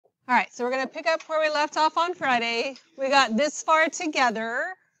All right, so we're going to pick up where we left off on Friday. We got this far together,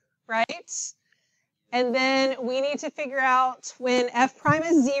 right? And then we need to figure out when f prime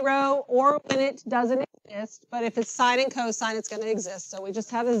is 0 or when it doesn't exist. But if it's sine and cosine, it's going to exist. So we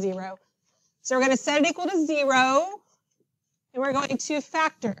just have a 0. So we're going to set it equal to 0. And we're going to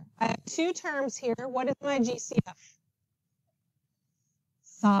factor. I have two terms here. What is my GCF?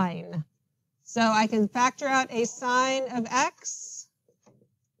 Sine. So I can factor out a sine of x.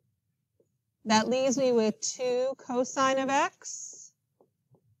 That leaves me with 2 cosine of x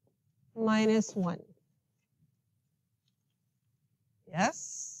minus 1.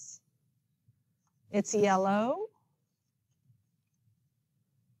 Yes? It's yellow.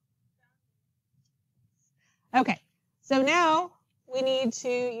 Okay, so now we need to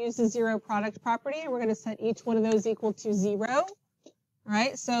use the zero product property, and we're going to set each one of those equal to 0. All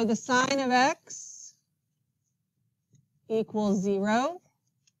right, so the sine of x equals 0.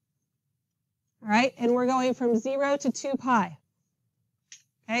 All right, and we're going from 0 to 2 pi.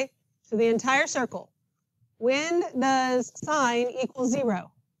 Okay, so the entire circle. When does sine equal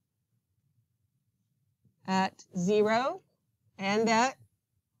 0? At 0, and at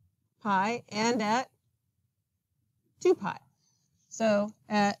pi, and at 2 pi. So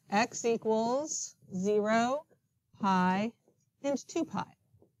at x equals 0, pi, and 2 pi. All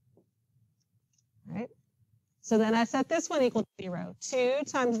right? So then I set this one equal to 0. 2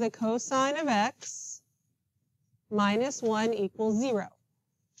 times the cosine of x minus 1 equals 0.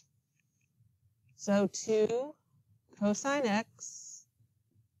 So 2 cosine x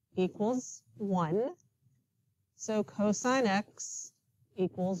equals 1. So cosine x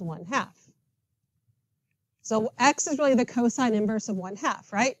equals 1/2. So x is really the cosine inverse of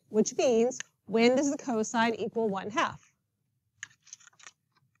 1/2, right? Which means, when does the cosine equal 1/2?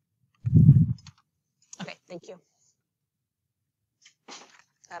 Okay, thank you.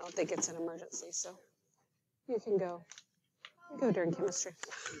 I don't think it's an emergency, so you can go. Go during chemistry.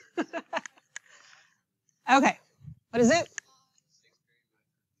 Okay, what is it?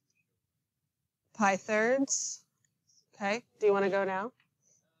 Pi thirds. Okay, do you want to go now?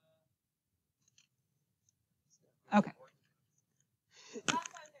 Okay.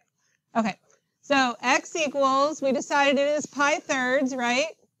 Okay, so x equals, we decided it is pi thirds,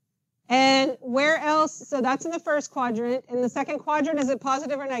 right? And where else? So that's in the first quadrant. In the second quadrant, is it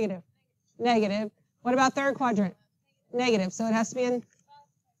positive or negative? Negative. What about third quadrant? Negative. So it has to be in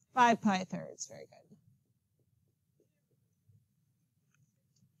 5 pi thirds. Very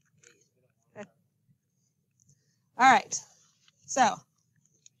good. Okay. All right. So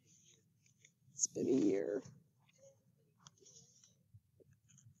it's been a year.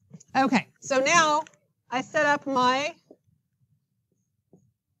 Okay. So now I set up my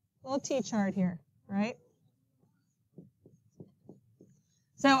little t-chart here, right?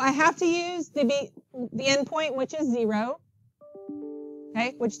 So I have to use the endpoint, which is 0,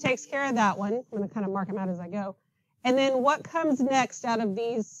 okay, which takes care of that one. I'm going to kind of mark them out as I go. And then what comes next out of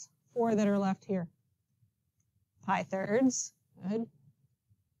these 4 that are left here? Pi thirds. Good.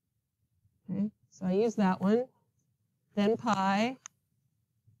 Okay, so I use that one. Then pi.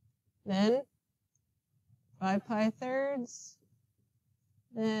 Then 5 pi thirds.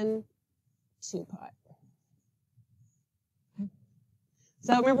 Then 2 pi. Okay.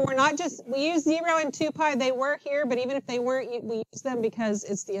 So remember, we're not just, we use 0 and 2 pi, they were here, but even if they weren't, we use them because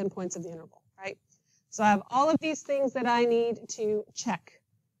it's the endpoints of the interval, right? So I have all of these things that I need to check.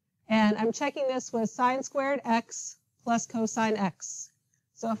 And I'm checking this with sine squared x plus cosine x.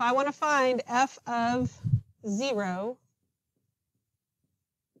 So if I want to find f of 0,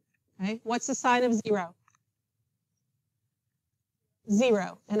 okay, what's the sine of 0?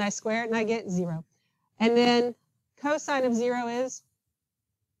 0, and I square it and I get 0. And then cosine of 0 is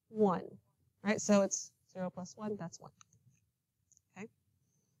 1, right? So it's 0 plus 1, that's 1. Okay.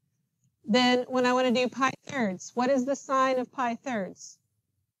 Then when I want to do pi thirds, what is the sine of pi thirds?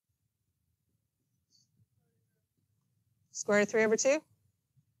 Square root of 3 over 2?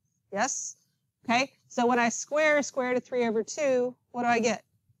 Yes? Okay, so when I square root of 3 over 2, what do I get?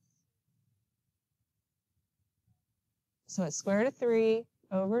 So it's square root of 3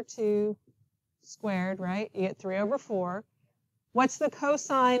 over 2 squared, right? You get 3 over 4. What's the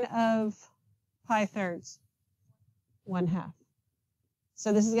cosine of pi thirds? 1/2.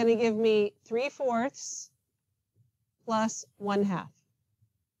 So this is going to give me 3/4 plus 1/2.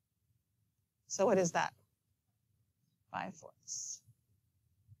 So what is that? 5/4.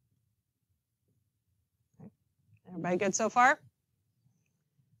 Okay. Everybody good so far?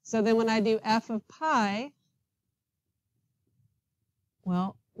 So then when I do f of pi,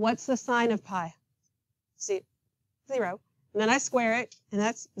 well, what's the sine of pi? See, 0. And then I square it, and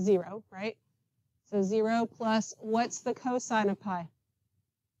that's 0, right? So 0 plus, what's the cosine of pi?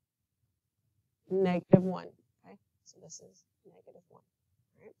 -1. Okay, so this is -1.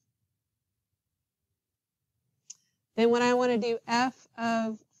 Right? Then when I want to do f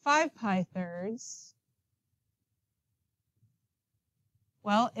of 5 pi thirds,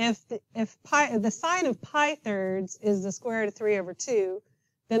 well, if the sine of pi thirds is the square root of 3 over 2,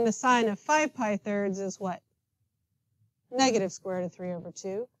 then the sine of 5 pi thirds is what? Negative square root of 3 over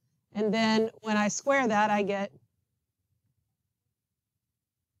 2. And then when I square that, I get,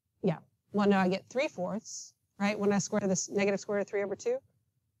 I get 3/4, right? When I square this negative square root of 3 over 2.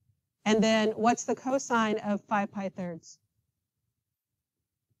 And then what's the cosine of 5 pi thirds?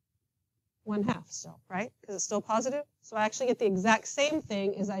 1/2 still, right? Because it's still positive. So I actually get the exact same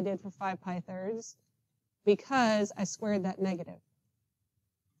thing as I did for 5 pi thirds because I squared that negative.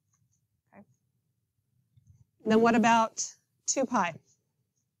 Okay. And then what about 2 pi?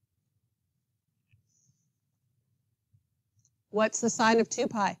 What's the sine of 2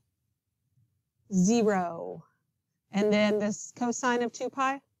 pi? 0. And then this cosine of 2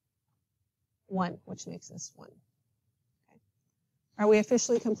 pi? 1, which makes this 1. Okay. Are we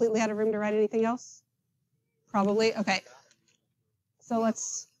officially completely out of room to write anything else? Probably. Okay. So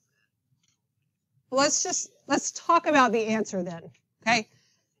let's talk about the answer then. Okay.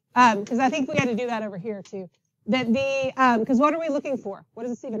 Because I think we got to do that over here too. Because what are we looking for? What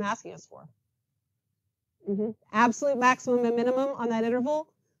is this even asking us for? Absolute maximum and minimum on that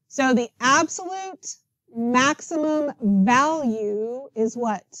interval. So the absolute maximum value is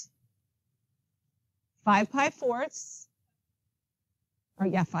what? 5 pi fourths. Or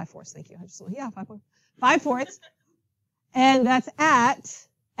 5/4. Thank you. 5/4. And that's at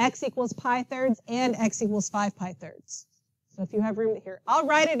x equals pi thirds and x equals 5 pi thirds. So if you have room to here, I'll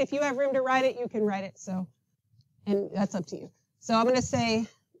write it. If you have room to write it, you can write it. So, and that's up to you. So I'm going to say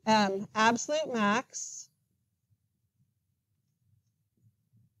absolute max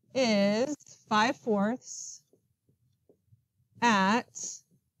is 5/4 at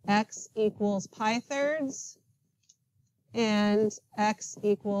x equals pi thirds and x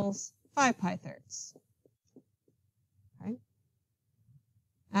equals 5 pi thirds. Okay.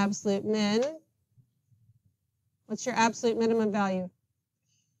 Absolute min. What's your absolute minimum value?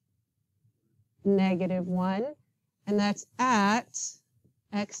 -1. And that's at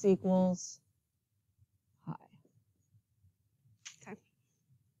x equals pi. Okay.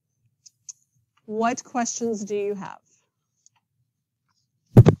 What questions do you have?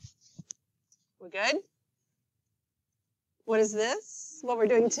 We good? What is this? What we're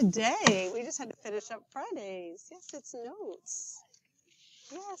doing today? We just had to finish up Fridays. Yes, it's notes.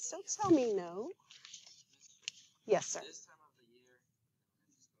 Yes, don't tell me no. Yes, sir.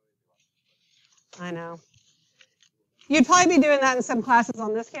 I know. You'd probably be doing that in some classes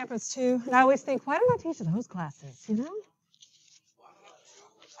on this campus too. And I always think, why don't I teach those classes, you know?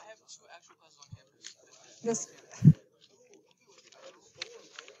 I have 2 actual classes on campus.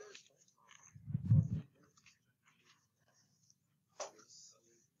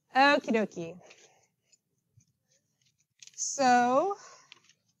 Okie dokie. So,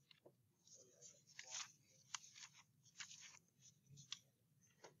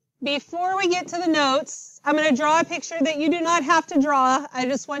 before we get to the notes, I'm going to draw a picture that you do not have to draw. I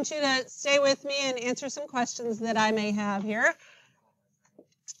just want you to stay with me and answer some questions that I may have here.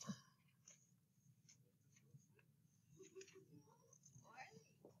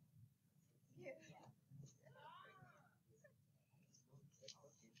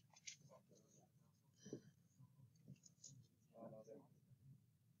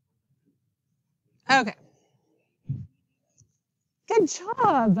 Okay. Good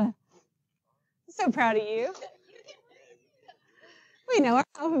job. I'm so proud of you. We know our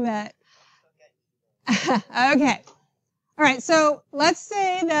alphabet. Okay. All right, so let's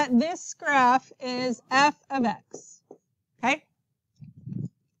say that this graph is f of x. Okay?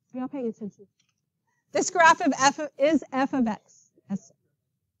 Are y'all paying attention? This graph of is f of x.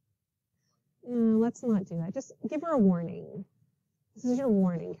 No, let's not do that. Just give her a warning. This is your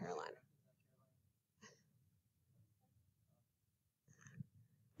warning, Caroline.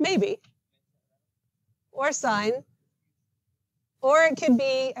 Maybe. Or sine. Or it could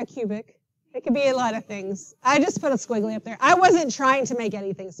be a cubic. It could be a lot of things. I just put a squiggly up there. I wasn't trying to make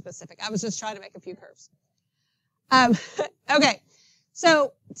anything specific. I was just trying to make a few curves. Okay.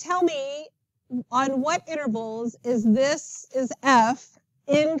 So tell me, on what intervals is f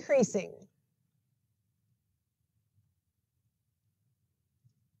increasing?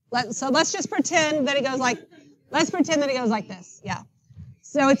 So let's just pretend that it goes like, this. Yeah.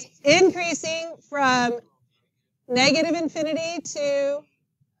 So it's increasing from negative infinity to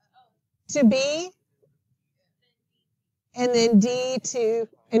b, and then d to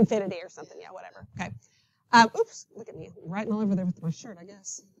infinity or something. Yeah, whatever. Okay. Oops, look at me. I'm writing all over there with my shirt, I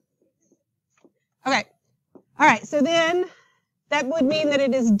guess. Okay. All right, so then that would mean that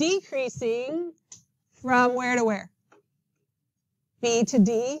it is decreasing from where to where? B to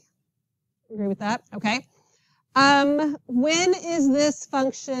D. Agree with that? Okay. When is this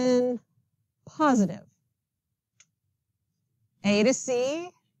function positive? A to C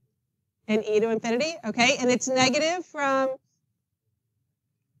and E to infinity. Okay, and it's negative from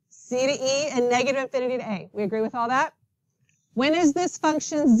C to E and negative infinity to A. We agree with all that? When is this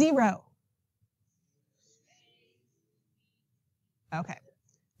function 0? Okay.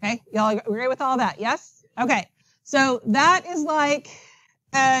 Okay, y'all agree with all that? Yes? Okay. So that is like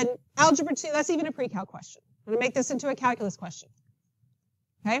an algebra 2. That's even a pre-calc question. I'm going to make this into a calculus question.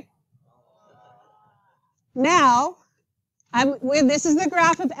 Okay? Now, this is the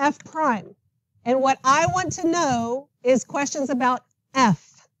graph of f prime. And what I want to know is questions about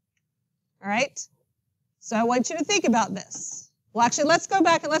f. All right? So I want you to think about this. Well, actually, let's go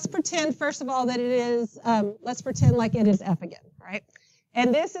back and let's pretend, first of all, that it is, let's pretend like it is f again, right?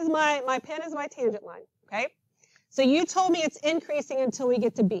 And this is my pen is my tangent line, okay? So you told me it's increasing until we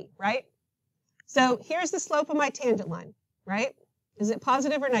get to b, right? So here's the slope of my tangent line, right? Is it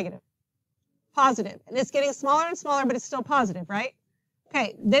positive or negative? Positive. And it's getting smaller and smaller, but it's still positive, right?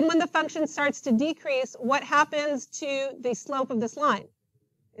 Okay, then when the function starts to decrease, what happens to the slope of this line?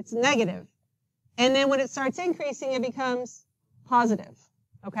 It's negative. And then when it starts increasing, it becomes positive,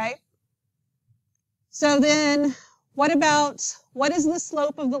 okay? So then what is the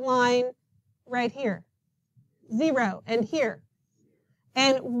slope of the line right here? 0, and here.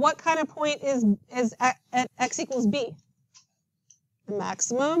 And what kind of point is at x equals b? The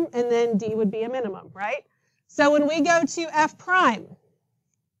maximum, and then d would be a minimum, right? So when we go to f prime,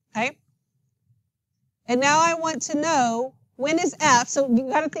 okay? And now I want to know when is f, so you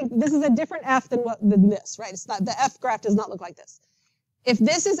got to think this is a different f than this, right? It's not, the f graph does not look like this. If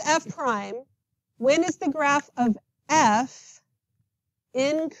this is f prime, when is the graph of f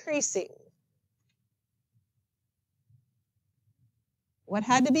increasing? What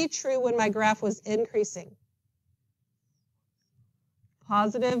had to be true when my graph was increasing?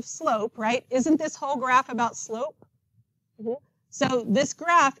 Positive slope, right? Isn't this whole graph about slope? Mm-hmm. So this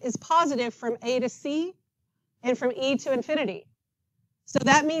graph is positive from A to C and from E to infinity. So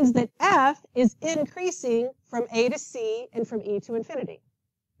that means that f is increasing from A to C and from E to infinity.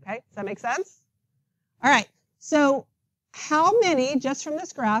 Okay, does that make sense? All right, so how many, just from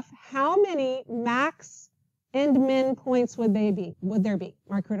this graph, how many max and min points would there be?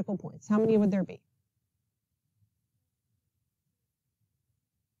 My critical points. How many would there be?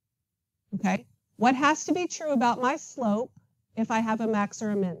 Okay. What has to be true about my slope if I have a max or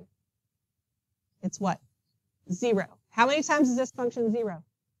a min? It's what? 0. How many times is this function 0?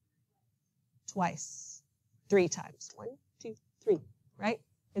 Twice. 3 times. 1, 2, 3, right?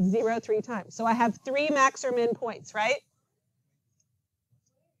 It's 0 3 times. So I have 3 max or min points, right?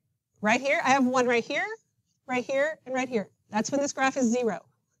 Right here. I have one right here, and right here. That's when this graph is 0.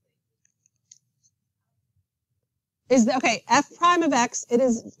 Okay, f prime of x, it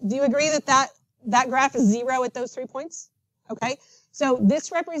is, do you agree that graph is 0 at those 3 points? Okay, so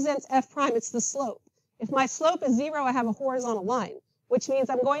this represents f prime, it's the slope. If my slope is 0, I have a horizontal line, which means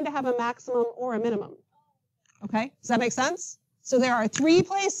I'm going to have a maximum or a minimum. Okay, does that make sense? So there are 3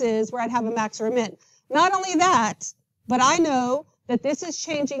 places where I'd have a max or a min. Not only that, but I know that this is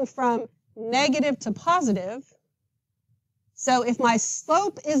changing from negative to positive. So if my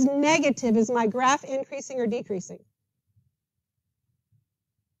slope is negative, is my graph increasing or decreasing?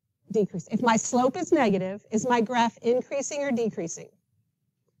 Decreasing. If my slope is negative, is my graph increasing or decreasing?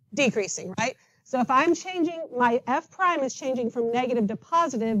 Decreasing, right? So if I'm changing, my f prime is changing from negative to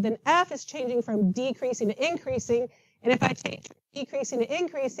positive, then f is changing from decreasing to increasing. And if I change from decreasing to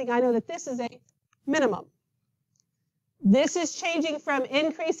increasing, I know that this is a minimum. This is changing from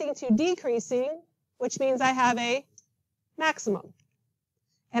increasing to decreasing, which means I have a maximum.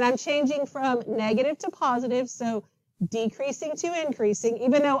 And I'm changing from negative to positive, so decreasing to increasing,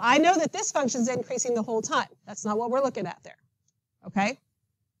 even though I know that this function is increasing the whole time. That's not what we're looking at there. Okay?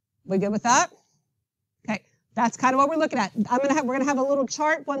 We good with that? Okay, that's kind of what we're looking at. We're gonna have a little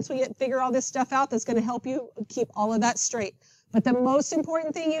chart once we figure all this stuff out that's gonna help you keep all of that straight. But the most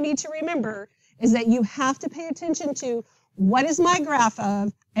important thing you need to remember is that you have to pay attention to what is my graph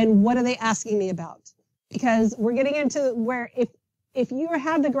of and what are they asking me about. Because we're getting into where if you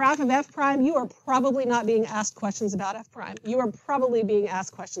have the graph of f prime, you are probably not being asked questions about f prime. You are probably being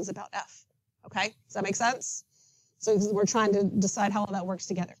asked questions about f. Okay? Does that make sense? So we're trying to decide how all that works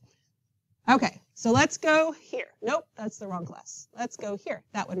together. Okay, so let's go here. Nope, that's the wrong class. Let's go here.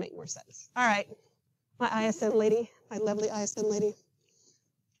 That would make more sense. All right, my ISN lady, my lovely ISN lady.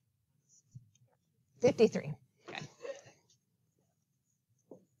 53. Okay.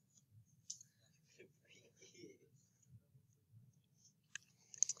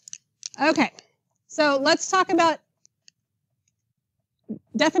 Okay, so let's talk about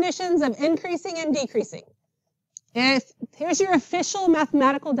definitions of increasing and decreasing. Here's your official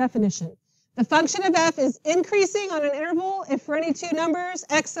mathematical definition. The function of f is increasing on an interval if for any two numbers,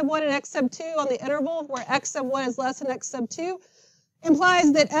 x sub 1 and x sub 2 on the interval where x sub 1 is less than x sub 2,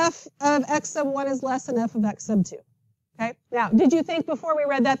 implies that f of x sub 1 is less than f of x sub 2. Okay? Now, did you think before we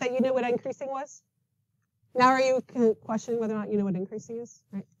read that you knew what increasing was? Now are you questioning whether or not you know what increasing is?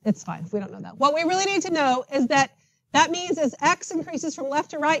 Right? It's fine if we don't know that. What we really need to know is that means as x increases from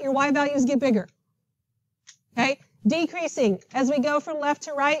left to right, your y values get bigger. Okay? Decreasing, as we go from left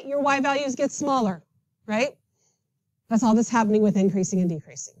to right, your y values get smaller, right? That's all that's happening with increasing and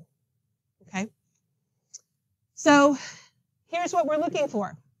decreasing. Okay? So here's what we're looking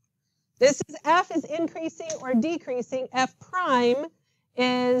for. This is f is increasing or decreasing. F prime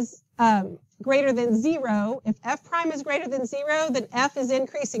is greater than 0. If f prime is greater than 0, then f is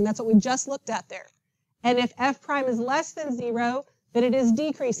increasing. That's what we just looked at there. And if f prime is less than 0, then it is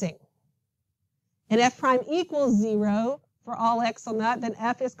decreasing. And f prime equals 0 for all x on that, then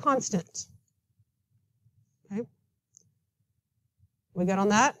f is constant. Okay? We good on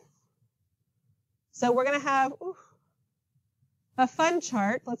that? So we're going to have a fun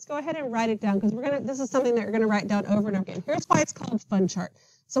chart. Let's go ahead and write it down because this is something that you're going to write down over and over again. Here's why it's called fun chart.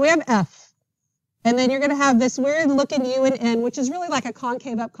 So we have f. And then you're going to have this weird looking u and n, which is really like a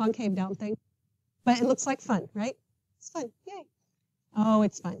concave up, concave down thing. But it looks like fun, right? It's fun. Yay. Oh,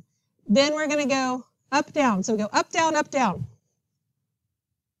 it's fun. Then we're going to go up, down. So we go up, down,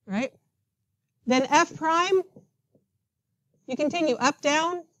 right? Then f prime, you continue up,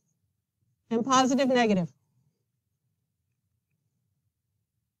 down, and positive, negative.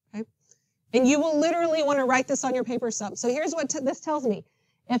 Okay? And you will literally want to write this on your paper sum. So here's what this tells me.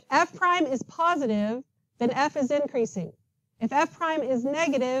 If f prime is positive, then f is increasing. If f prime is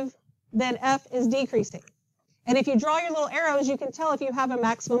negative, then f is decreasing. And if you draw your little arrows, you can tell if you have a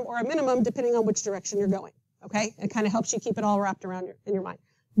maximum or a minimum depending on which direction you're going, okay? It kind of helps you keep it all wrapped around in your mind.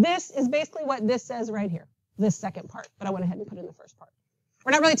 This is basically what this says right here, this second part, but I went ahead and put in the first part.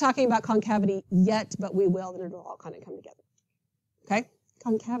 We're not really talking about concavity yet, but we will, and it'll all kind of come together, okay?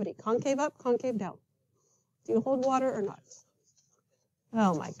 Concavity, concave up, concave down. Do you hold water or not?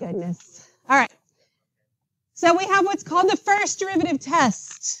 Oh my goodness. All right. So we have what's called the first derivative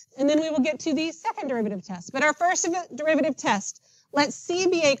test, and then we will get to the second derivative test. But our first derivative test, let c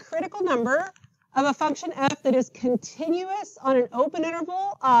be a critical number of a function f that is continuous on an open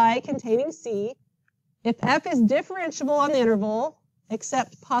interval I containing c. If f is differentiable on the interval,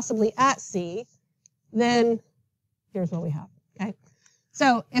 except possibly at c, then here's what we have, okay?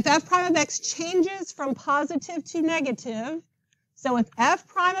 So if f prime of x changes from positive to negative, so if f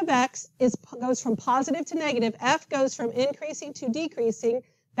prime of x goes from positive to negative, f goes from increasing to decreasing,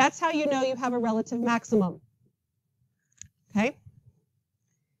 that's how you know you have a relative maximum. Okay?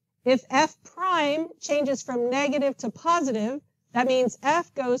 If f prime changes from negative to positive, that means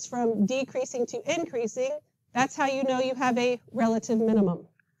f goes from decreasing to increasing. That's how you know you have a relative minimum.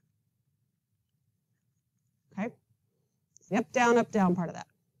 Okay? Up, down part of that.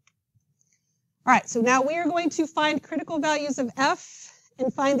 All right, so now we are going to find critical values of f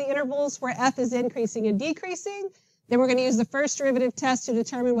and find the intervals where f is increasing and decreasing. Then we're going to use the first derivative test to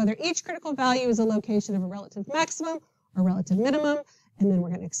determine whether each critical value is a location of a relative maximum or relative minimum. And then we're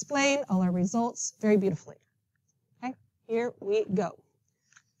going to explain all our results very beautifully. Okay, here we go.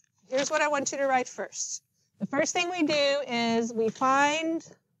 Here's what I want you to write first. The first thing we do is we find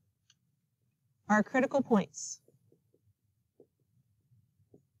our critical points.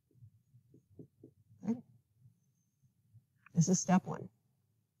 This is step one.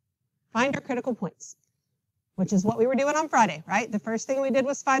 Find our critical points, which is what we were doing on Friday, right? The first thing we did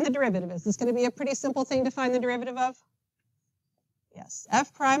was find the derivative. Is this going to be a pretty simple thing to find the derivative of? Yes.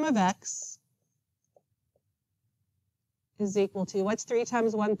 F prime of x is equal to, what's 3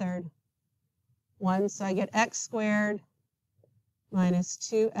 times 1/3? 1. So I get x squared minus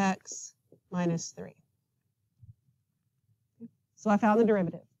 2x minus 3. So I found the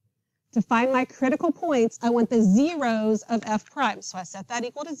derivative. To find my critical points, I want the zeros of f prime. So I set that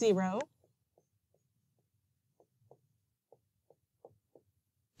equal to 0.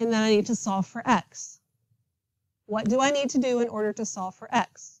 And then I need to solve for x. What do I need to do in order to solve for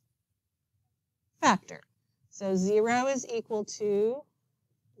x? Factor. So 0 is equal to,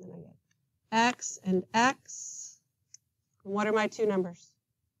 then I get x and x. And what are my two numbers?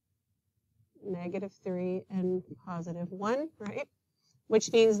 -3 and +1, right?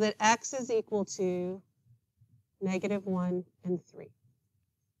 Which means that x is equal to -1 and 3.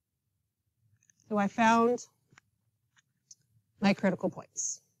 So I found my critical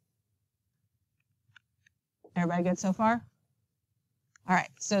points. Everybody good so far? All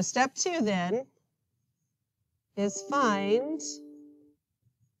right, so step 2 then is find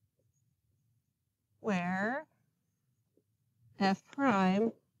where f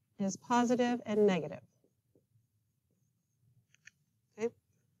prime is positive and negative. Okay,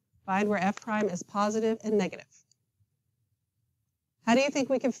 find where f prime is positive and negative. How do you think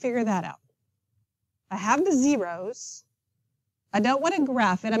we can figure that out? I have the zeros. I don't want to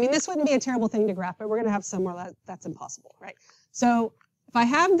graph it. I mean, this wouldn't be a terrible thing to graph, but we're going to have somewhere that's impossible, right? So if I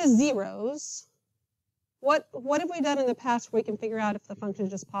have the zeros, what have we done in the past where we can figure out if the function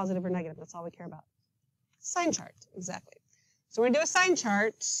is just positive or negative? That's all we care about. Sign chart, exactly. So we're going to do a sign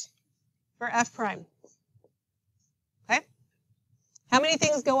chart for f prime. Okay? How many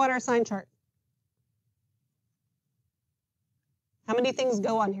things go on our sign chart? How many things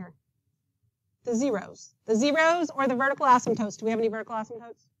go on here? The zeros. The zeros or the vertical asymptotes. Do we have any vertical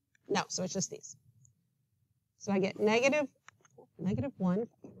asymptotes? No, so it's just these. So I get -1,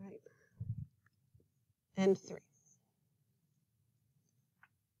 right, and 3.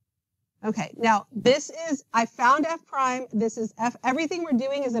 Okay, now this is, I found f prime. This is f. Everything we're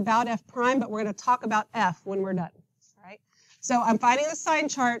doing is about f prime, but we're going to talk about f when we're done. All right? So I'm finding the sign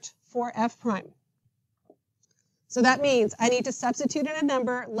chart for f prime. So that means I need to substitute in a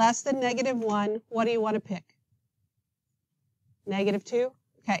number less than -1. What do you want to pick? -2?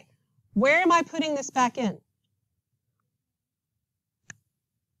 Okay. Where am I putting this back in?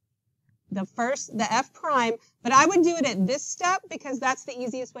 The f prime, but I would do it at this step because that's the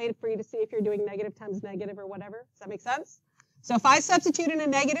easiest way for you to see if you're doing negative times negative or whatever. Does that make sense? So if I substitute in a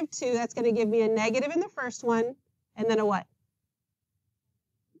 -2, that's going to give me a negative in the first one, and then a what?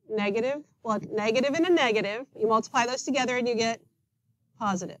 Negative. Well, negative and a negative. You multiply those together and you get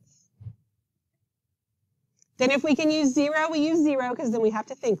positive. Then if we can use 0, we use 0 because then we have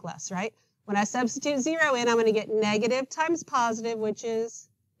to think less, right? When I substitute 0 in, I'm going to get negative times positive, which is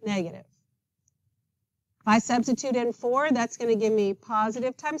negative. If I substitute in 4, that's going to give me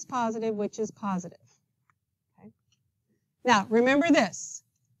positive times positive, which is positive. Okay. Now, remember this.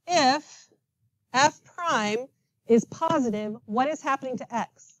 If f prime is positive, what is happening to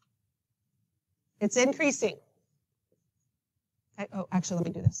x? It's increasing. Okay. Oh, actually, let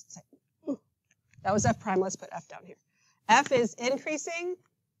me do this. That was f prime. Let's put f down here. F is increasing,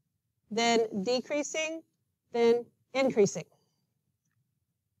 then decreasing, then increasing.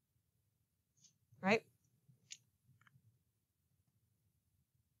 Right?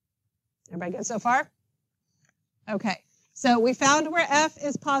 Everybody good so far? Okay. So we found where f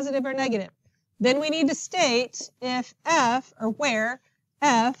is positive or negative. Then we need to state if f, or where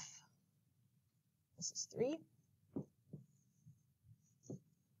f, this is 3,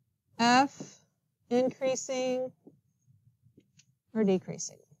 f increasing or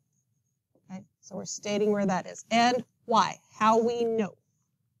decreasing. Okay, so we're stating where that is and why, how we know.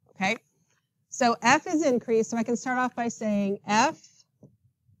 Okay, so f is increased, so I can start off by saying f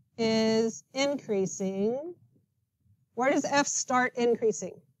is increasing. Where does f start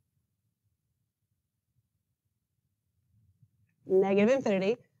increasing? Negative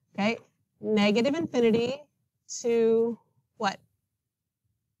infinity. Okay, negative infinity to what?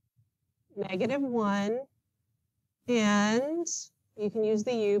 -1, and you can use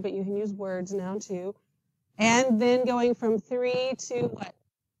the u, but you can use words now too. And then going from 3 to what?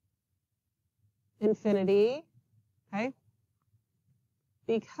 Infinity, okay?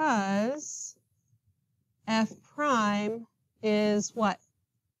 Because f prime is what?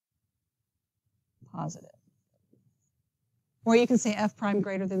 Positive. Or you can say f prime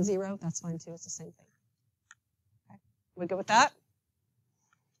greater than 0. That's fine too. It's the same thing. Okay. We good with that?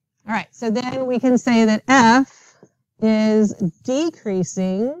 All right. So then we can say that f is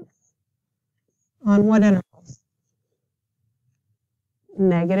decreasing on what intervals?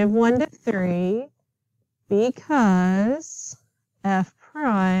 -1 to 3, because f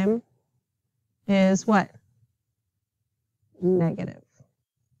prime is what? Negative.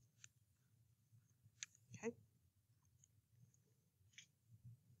 Okay.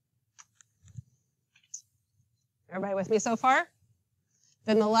 Everybody with me so far?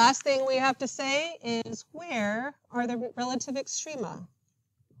 Then the last thing we have to say is, where are the relative extrema?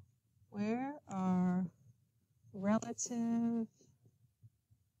 Where are relative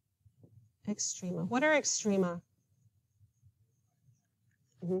Extrema. What are extrema?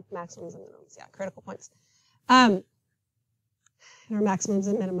 Maximums and minimums. Yeah, critical points. Or maximums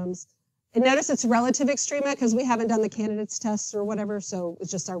and minimums. And notice it's relative extrema because we haven't done the candidates tests or whatever, so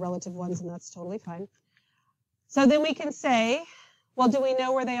it's just our relative ones, and that's totally fine. So then we can say, well, do we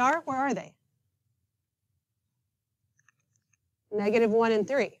know where they are? Where are they? -1 and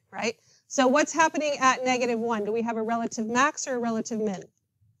 3, right? So what's happening at -1? Do we have a relative max or a relative min?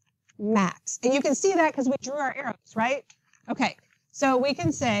 Max. And you can see that because we drew our arrows, right? Okay, so we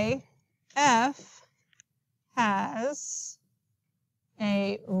can say F has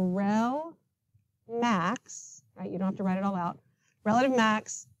a rel max, right? You don't have to write it all out. Relative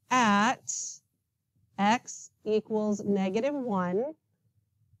max at x equals -1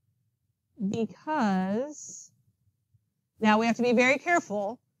 because, now we have to be very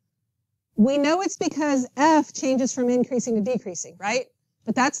careful. We know it's because F changes from increasing to decreasing, right?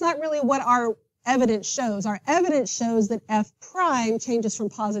 But that's not really what our evidence shows. Our evidence shows that F prime changes from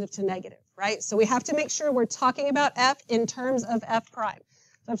positive to negative, right? So we have to make sure we're talking about F in terms of F prime.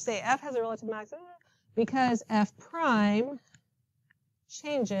 So I have to say F has a relative max because F prime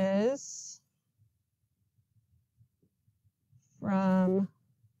changes from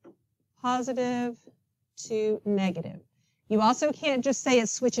positive to negative. You also can't just say it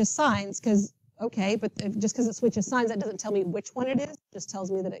switches signs because, okay, but just because it switches signs, that doesn't tell me which one it is. It just tells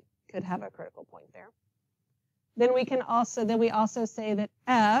me that it could have a critical point there. Then we also say that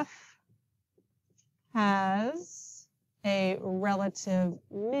F has a relative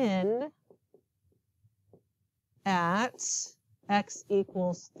min at x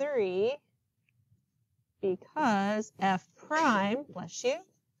equals 3 because F prime, bless you,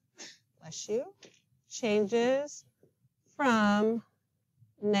 changes from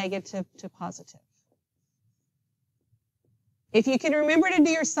negative to positive. If you can remember to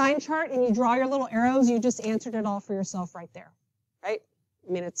do your sign chart and you draw your little arrows, you just answered it all for yourself right there, right?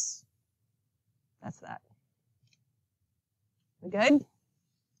 I mean, that's that. We good?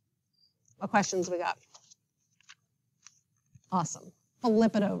 What questions we got? Awesome.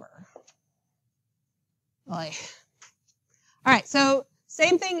 Flip it over. Boy. All right, so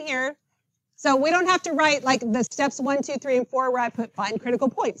same thing here. So we don't have to write like the steps 1, 2, 3, and 4 where I put find critical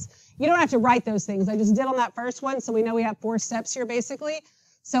points. You don't have to write those things. I just did on that first one, so we know we have 4 steps here basically.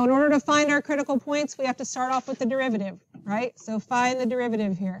 So in order to find our critical points, we have to start off with the derivative, right? So find the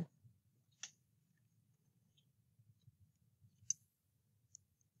derivative here.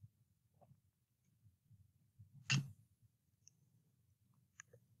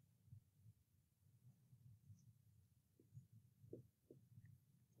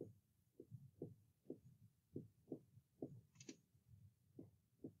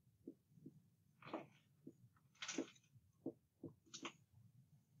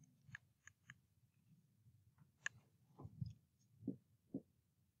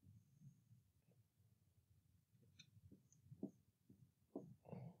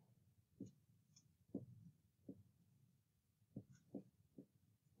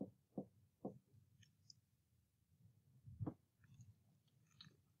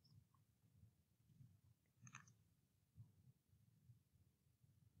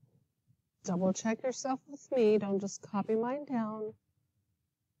 Double check yourself with me. Don't just copy mine down.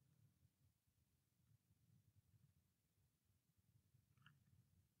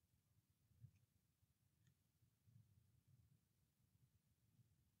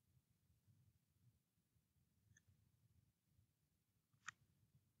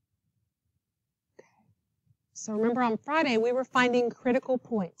 So remember on Friday, we were finding critical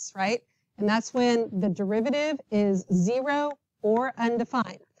points, right? And that's when the derivative is 0 or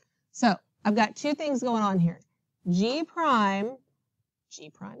undefined. So I've got 2 things going on here. G prime,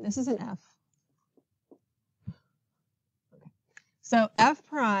 this is an F. Okay. So F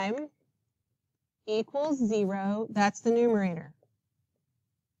prime equals 0, that's the numerator.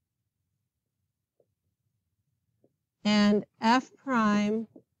 And F prime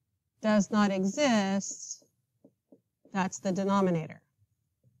does not exist, that's the denominator.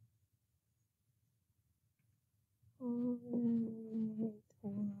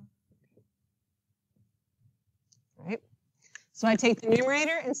 Right? So I take the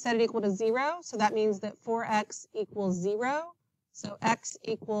numerator and set it equal to 0. So that means that 4x equals 0. So x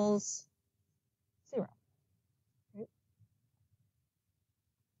equals 0. Right?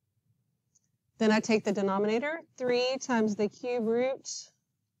 Then I take the denominator, 3 times the cube root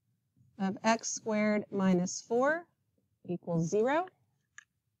of x squared minus 4 equals 0.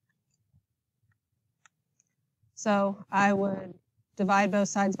 So I would divide both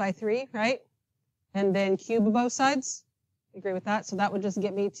sides by 3, right? And then cube both sides. Agree with that? So that would just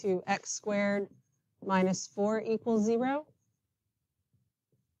get me to x squared minus 4 equals 0.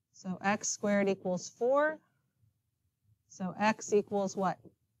 So x squared equals 4. So x equals what?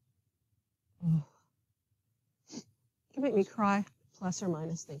 Oh. You can make me cry. Plus or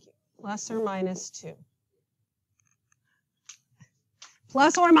minus, thank you. Plus or minus 2.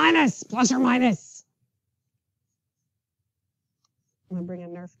 Plus or minus, plus or minus. I'm going to bring a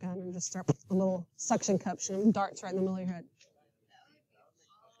Nerf gun and just start a little suction cup shooting darts right in the middle of your head.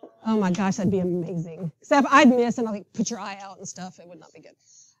 Oh my gosh, that'd be amazing. Except I'd miss and I'd like put your eye out and stuff. It would not be good.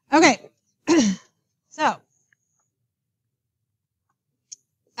 Okay, so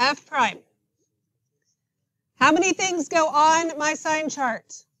f prime. How many things go on my sign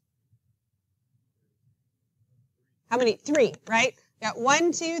chart? How many? 3, right? Got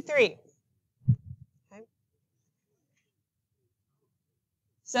 1, 2, 3. Okay.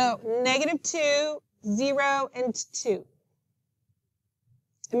 So -2, 0, and 2.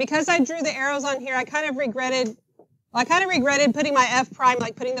 And because I drew the arrows on here, I kind of regretted putting my f prime,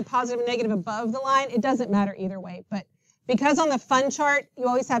 like putting the positive and negative above the line. It doesn't matter either way. But because on the fun chart, you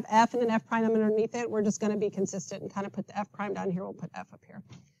always have f and an f prime underneath it, we're just going to be consistent and kind of put the f prime down here. We'll put f up here.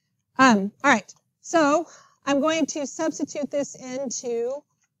 All right. So I'm going to substitute this into,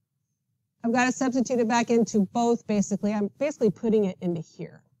 I've got to substitute it back into both, basically. I'm basically putting it into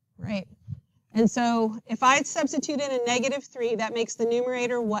here, right? And so if I substitute in a -3, that makes the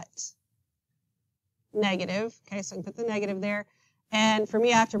numerator what? Negative. Okay, so I can put the negative there. And for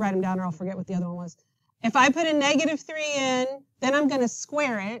me, I have to write them down or I'll forget what the other one was. If I put a -3 in, then I'm going to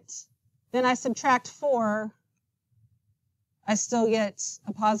square it. Then I subtract 4. I still get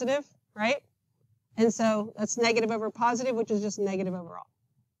a positive, right? And so that's negative over positive, which is just negative overall.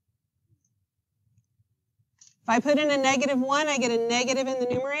 If I put in a -1, I get a negative in the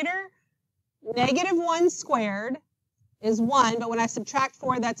numerator. -1 squared is 1, but when I subtract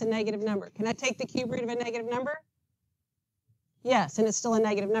 4, that's a negative number. Can I take the cube root of a negative number? Yes, and it's still a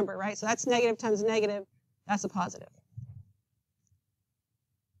negative number, right? So that's negative times negative, that's a positive.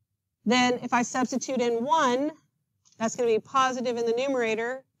 Then if I substitute in 1, that's going to be positive in the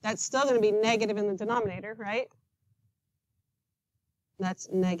numerator. That's still going to be negative in the denominator, right? That's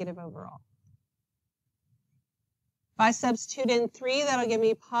negative overall. If I substitute in 3, that'll give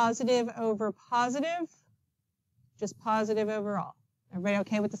me positive over positive, just positive overall. Everybody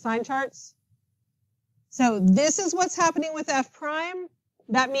okay with the sign charts? So this is what's happening with f prime.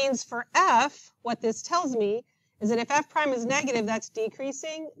 That means for f, what this tells me is that if f prime is negative, that's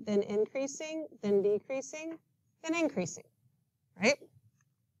decreasing, then increasing, then decreasing, then increasing, right?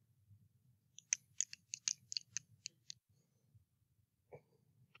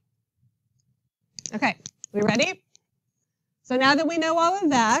 Okay, we ready? So now that we know all of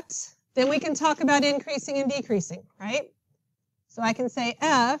that, then we can talk about increasing and decreasing, right? So I can say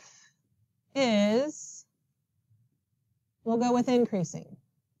f is, we'll go with increasing.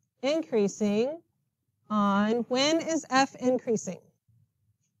 Increasing on, when is f increasing?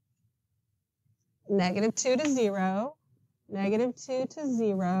 -2 to 0, -2 to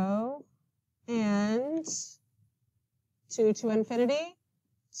 0, and 2 to infinity,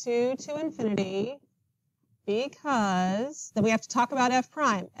 2 to infinity, because then we have to talk about f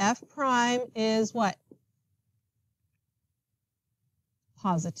prime. F prime is what?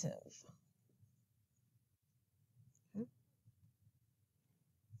 Positive. Okay.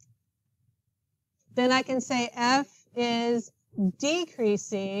 Then I can say f is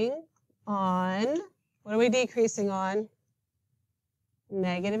decreasing on, what are we decreasing on?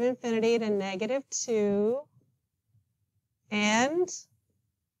 -infinity to -2, and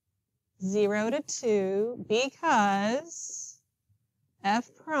 0 to 2, because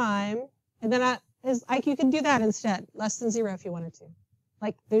f prime, and then you could do that instead, less than 0 if you wanted to.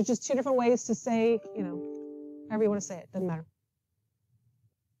 Like, there's just 2 different ways to say, you know, however you want to say it, doesn't matter.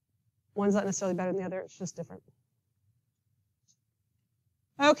 One's not necessarily better than the other, it's just different.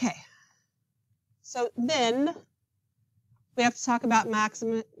 Okay, so then we have to talk about max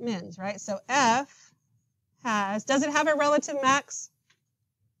and mins, right? So f has, does it have a relative max?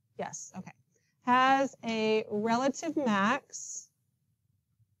 Yes, okay. Has a relative max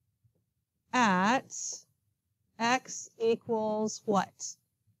at x equals what?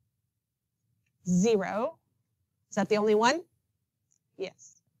 0. Is that the only one?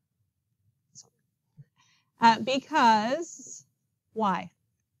 Yes. Because, why?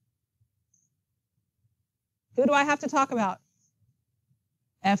 Who do I have to talk about?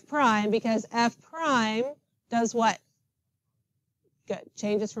 F prime, because f prime does what? Good.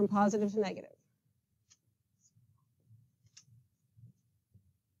 Changes from positive to negative.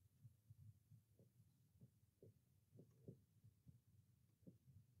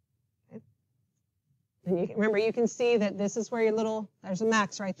 And you remember, you can see that this is where there's a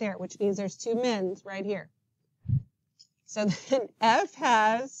max right there, which means there's two mins right here. So then F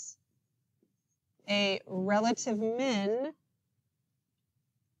has a relative min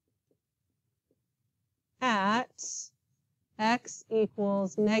at x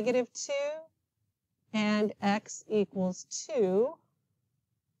equals -2 and x equals 2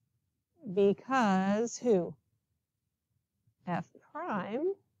 because who? F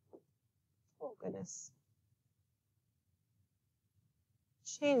prime, oh goodness,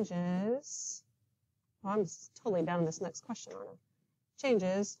 changes, oh, I'm totally down in this next question, aren't I?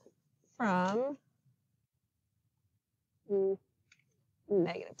 Changes from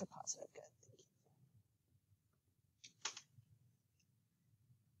negative to positive. Good.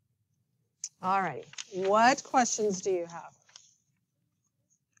 All right. What questions do you have?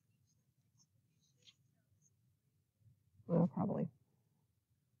 Well, probably.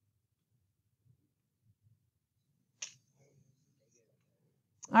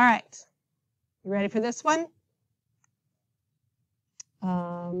 All right. You ready for this one?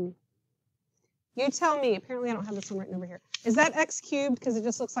 You tell me. Apparently, I don't have this one written over here. Is that x cubed? Because it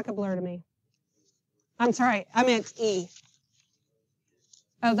just looks like a blur to me. I'm sorry. I meant e.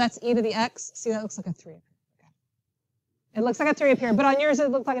 Oh, that's e to the x. See, that looks like a 3 up here. Okay. It looks like a 3 up here, but on yours it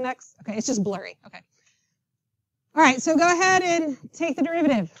looks like an x. Okay, it's just blurry. Okay. All right, so go ahead and take the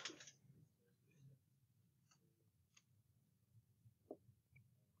derivative.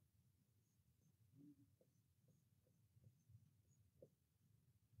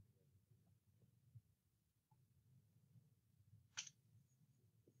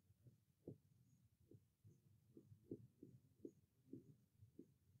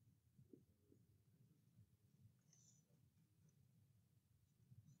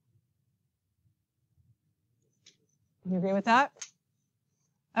 You agree with that?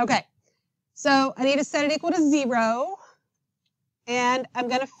 Okay, so I need to set it equal to 0, and I'm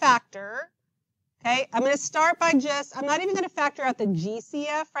going to factor. Okay, I'm going to start by I'm not even going to factor out the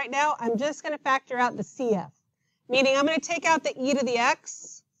GCF right now. I'm just going to factor out the CF, meaning I'm going to take out the e to the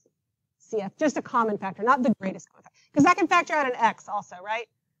x, CF, just a common factor, not the greatest common factor, because I can factor out an x also, right?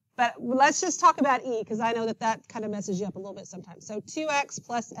 But let's just talk about e, because I know that that kind of messes you up a little bit sometimes. So 2x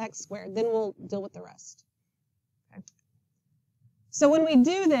plus x squared, then we'll deal with the rest. Okay. So when we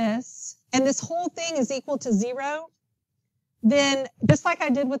do this, and this whole thing is equal to 0, then just like I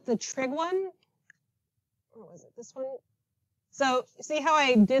did with the trig one, or was it this one? So see how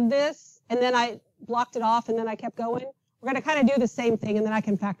I did this, and then I blocked it off, and then I kept going? We're going to kind of do the same thing, and then I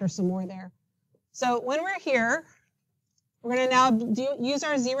can factor some more there. So when we're here, we're going to now use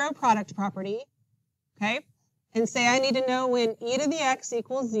our 0 product property, okay, and say I need to know when e to the x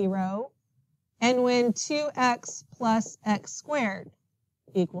equals 0, and when 2x plus x squared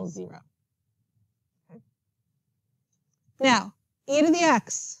equals 0. Okay. Now, e to the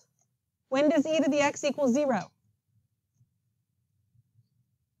x. When does e to the x equal 0?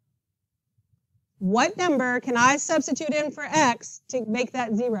 What number can I substitute in for x to make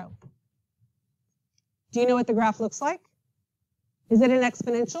that 0? Do you know what the graph looks like? Is it an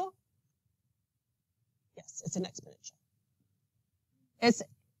exponential? Yes, it's an exponential. It's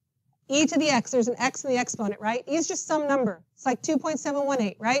e to the x, there's an x in the exponent, right? E is just some number. It's like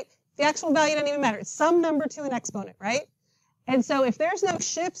 2.718, right? The actual value doesn't even matter. It's some number to an exponent, right? And so if there's no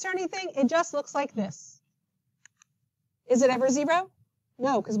shifts or anything, it just looks like this. Is it ever 0?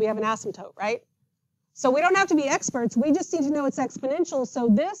 No, because we have an asymptote, right? So we don't have to be experts. We just need to know it's exponential. So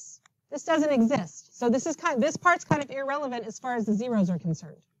this doesn't exist. So this part's kind of irrelevant as far as the zeros are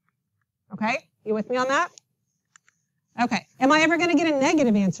concerned. Okay? You with me on that? Okay. Am I ever going to get a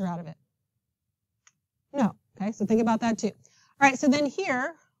negative answer out of it? No. Okay, so think about that too. All right, so then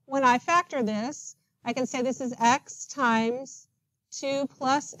here, when I factor this, I can say this is x times 2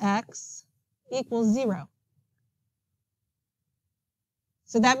 plus x equals 0.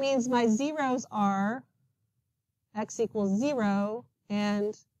 So that means my zeros are x equals 0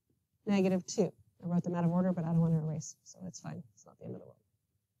 and -2. I wrote them out of order, but I don't want to erase, so it's fine. It's not the end of the world.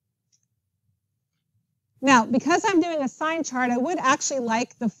 Now, because I'm doing a sign chart, I would actually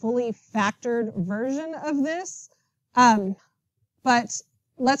like the fully factored version of this, but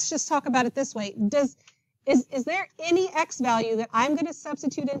let's just talk about it this way. Is there any x value that I'm going to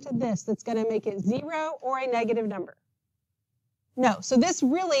substitute into this that's going to make it 0 or a negative number? No. So this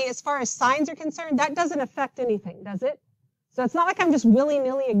really, as far as signs are concerned, that doesn't affect anything, does it? So it's not like I'm just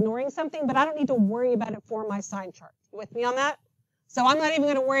willy-nilly ignoring something, but I don't need to worry about it for my sign chart. You with me on that? So I'm not even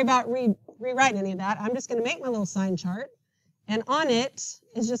going to worry about rewriting any of that. I'm just going to make my little sign chart. And on it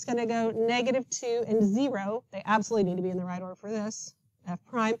is just going to go -2 and 0. They absolutely need to be in the right order for this. f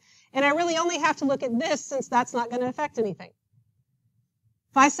prime. And I really only have to look at this since that's not going to affect anything.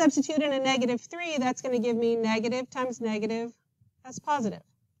 If I substitute in a negative 3, that's going to give me negative times negative, that's positive.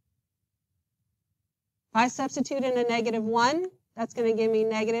 If I substitute in a negative 1, that's going to give me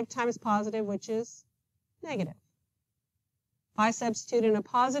negative times positive, which is negative. If I substitute in a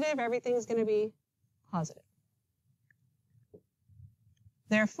positive, everything's going to be positive.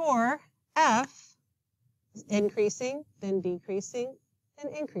 Therefore, f is increasing, then decreasing,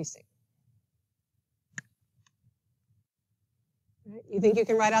 then increasing. Right. You think you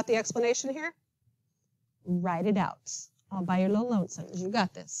can write out the explanation here? Write it out. All by your little lonesomes. You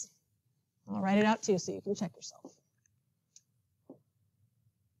got this. I'll write it out too so you can check yourself.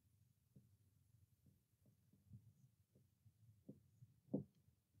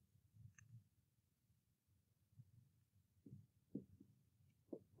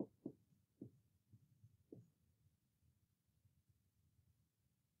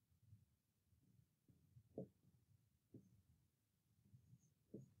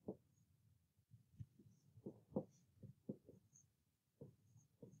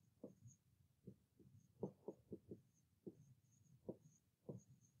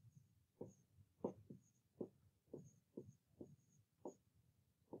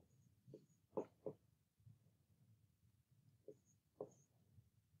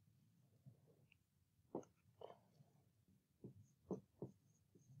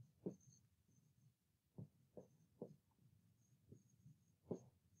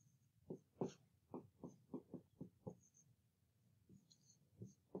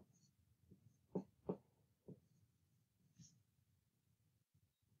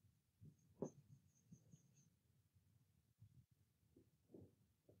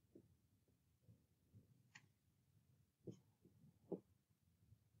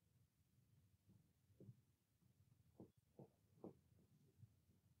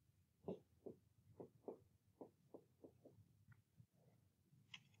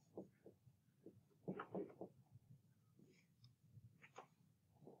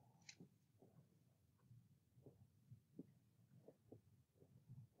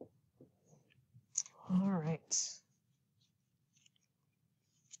 All right.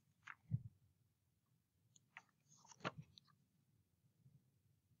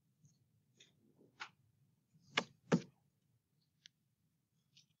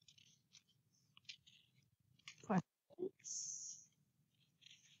 Questions?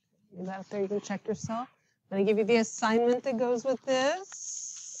 Leave that up there. You can check yourself. I'm going to give you the assignment that goes with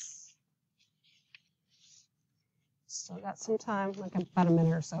this. Still got some time, like about a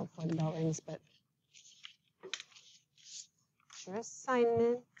minute or so before the bell rings, but your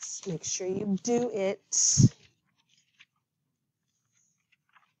assignments, make sure you do it.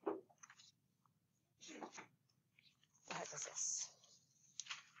 What is this?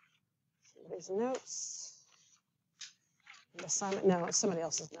 Somebody's notes. The assignment, no, it's somebody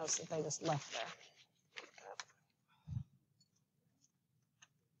else's notes that they just left there.